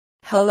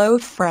Hello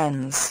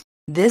friends,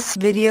 this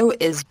video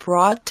is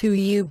brought to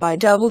you by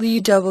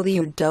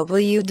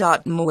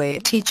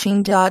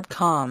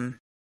www.muayteaching.com.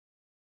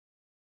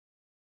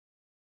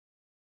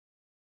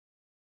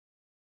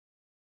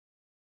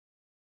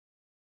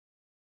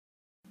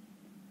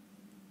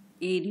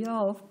 Area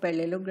of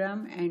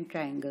parallelogram and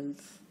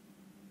triangles.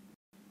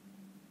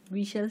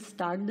 We shall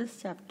start this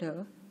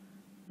chapter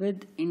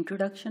with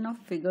introduction of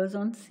figures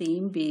on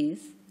same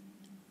base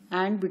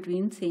and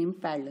between same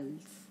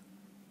parallels.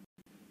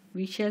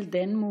 We shall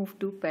then move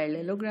to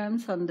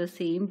parallelograms on the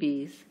same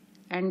base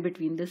and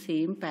between the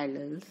same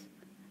parallels,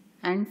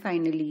 and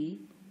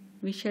finally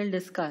we shall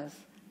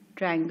discuss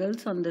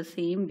triangles on the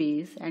same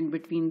base and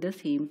between the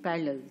same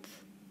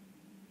parallels.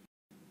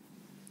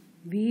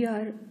 We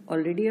are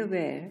already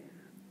aware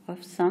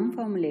of some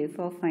formulae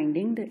for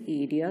finding the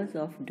areas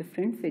of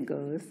different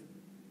figures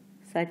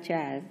such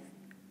as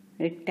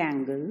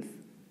rectangles,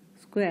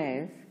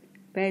 squares,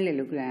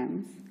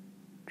 parallelograms,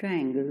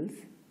 triangles,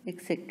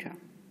 etc.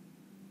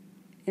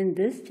 In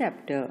this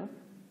chapter,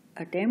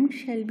 attempt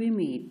shall be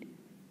made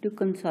to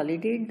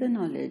consolidate the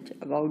knowledge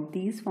about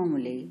these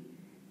formulae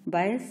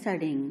by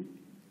studying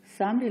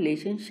some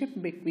relationship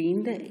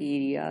between the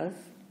areas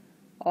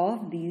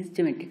of these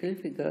geometrical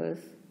figures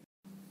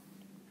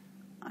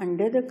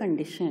under the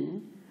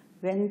condition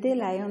when they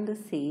lie on the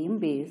same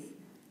base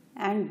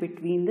and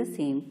between the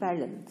same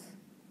parallels.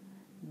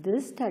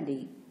 This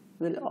study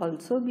will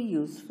also be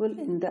useful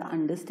in the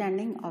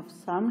understanding of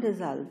some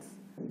results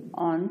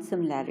on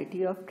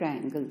similarity of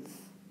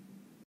triangles.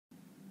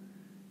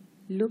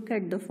 Look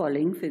at the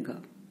following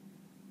figure.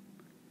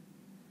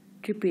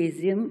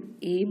 Trapezium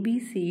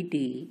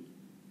ABCD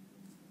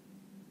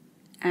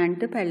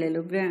and the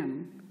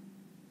parallelogram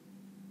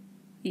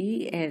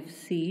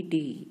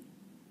EFCD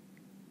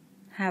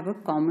have a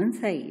common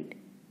side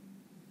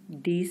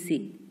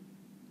DC.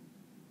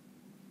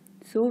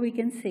 So we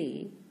can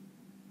say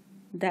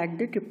that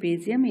the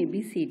trapezium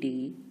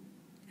ABCD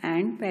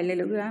and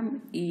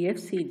parallelogram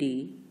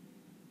EFCD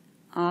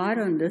are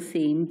on the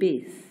same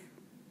base.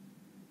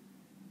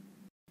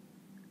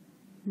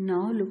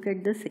 Now look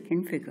at the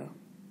second figure.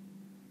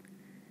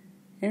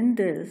 In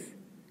this,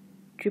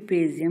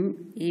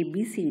 trapezium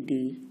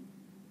ABCD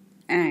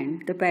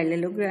and the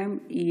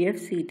parallelogram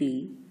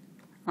EFCD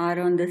are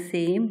on the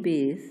same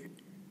base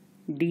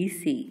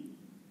DC.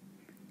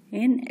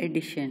 In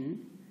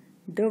addition,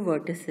 the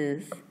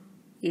vertices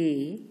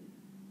A,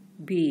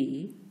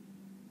 B,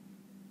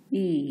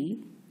 E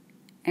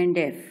and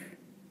F,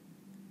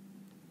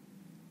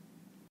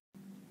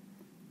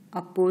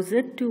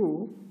 opposite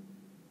to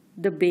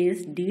the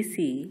base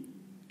DC,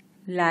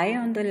 lie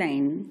on the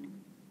line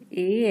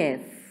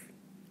AF,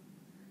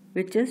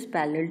 which is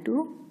parallel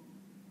to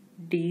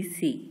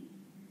DC.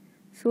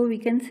 So we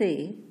can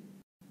say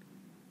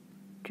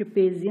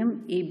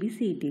trapezium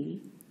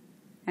ABCD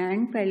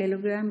and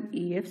parallelogram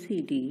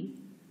EFCD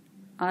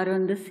are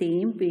on the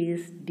same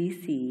base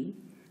DC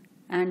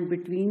and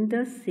between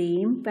the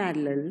same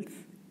parallels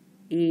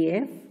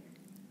AF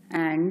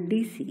and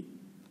DC.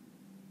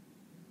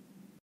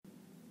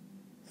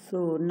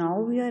 So now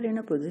we are in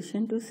a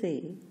position to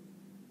say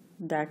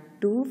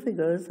that two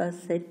figures are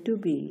said to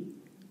be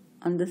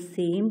on the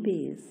same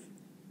base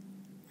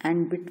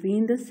and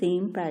between the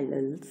same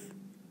parallels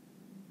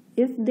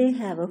if they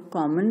have a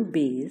common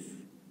base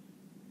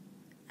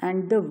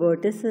and the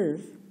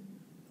vertices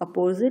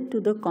opposite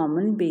to the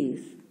common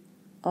base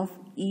of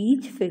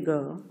each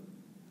figure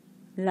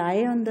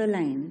lie on the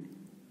line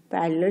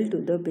parallel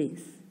to the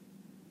base.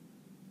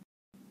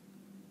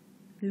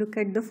 Look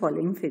at the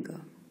following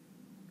figure.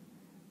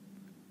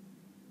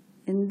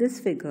 In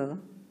this figure,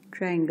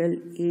 triangle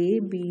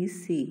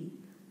ABC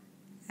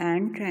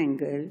and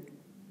triangle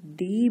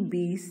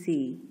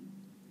DBC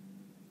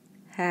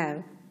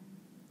have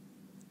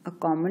a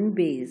common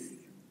base,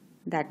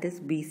 that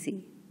is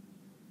BC,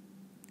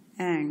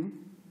 and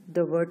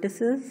the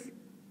vertices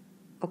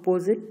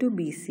opposite to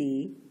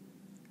BC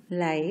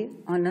lie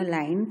on a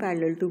line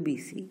parallel to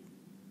BC.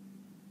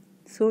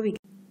 So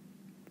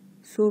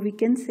we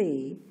can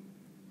say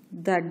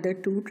that the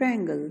two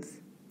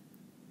triangles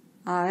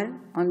are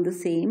on the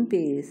same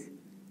base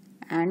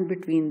and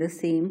between the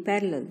same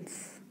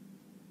parallels.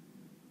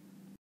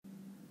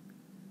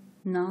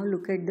 Now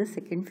look at the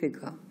second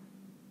figure.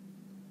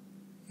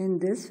 In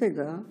this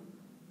figure,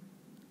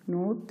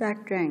 note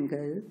that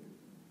triangle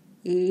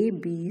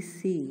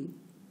ABC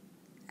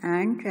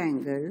and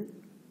triangle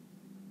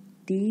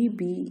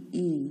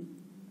DBE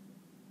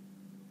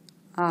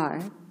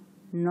are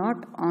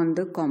not on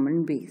the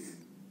common base.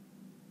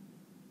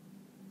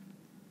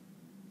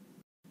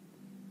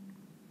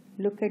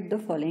 Look at the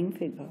following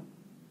figure.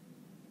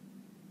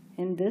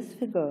 In this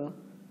figure,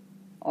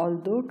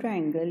 although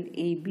triangle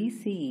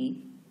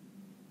ABC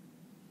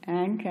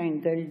and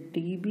triangle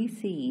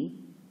DBC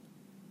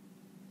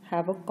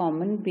have a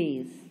common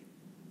base,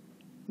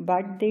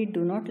 but they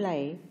do not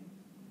lie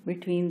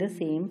between the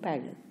same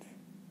parallels,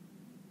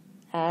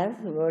 as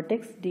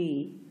vertex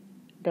D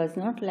does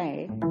not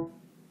lie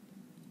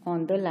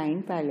on the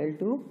line parallel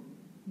to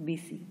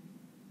BC.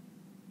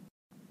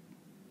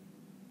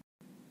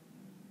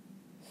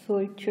 So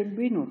it should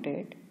be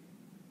noted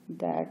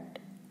that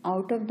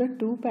out of the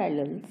two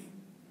parallels,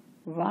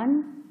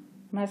 one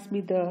must be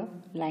the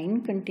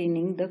line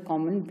containing the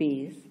common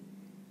base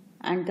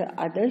and the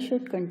other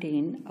should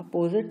contain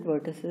opposite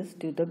vertices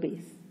to the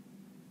base.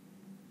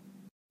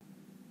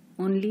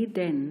 Only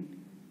then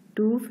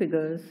two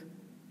figures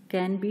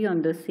can be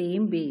on the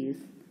same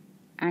base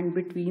and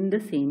between the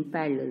same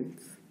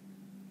parallels.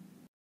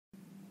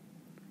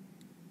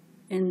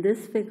 In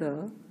this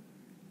figure,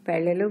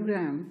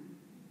 parallelogram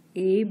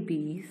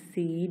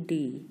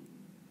ABCD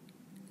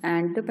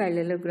and the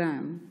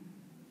parallelogram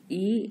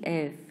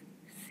EFCD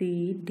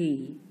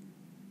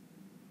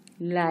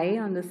lie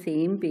on the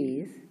same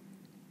base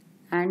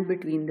and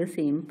between the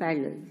same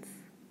parallels.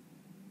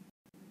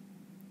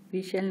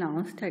 We shall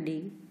now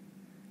study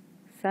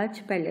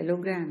such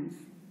parallelograms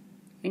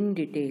in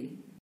detail.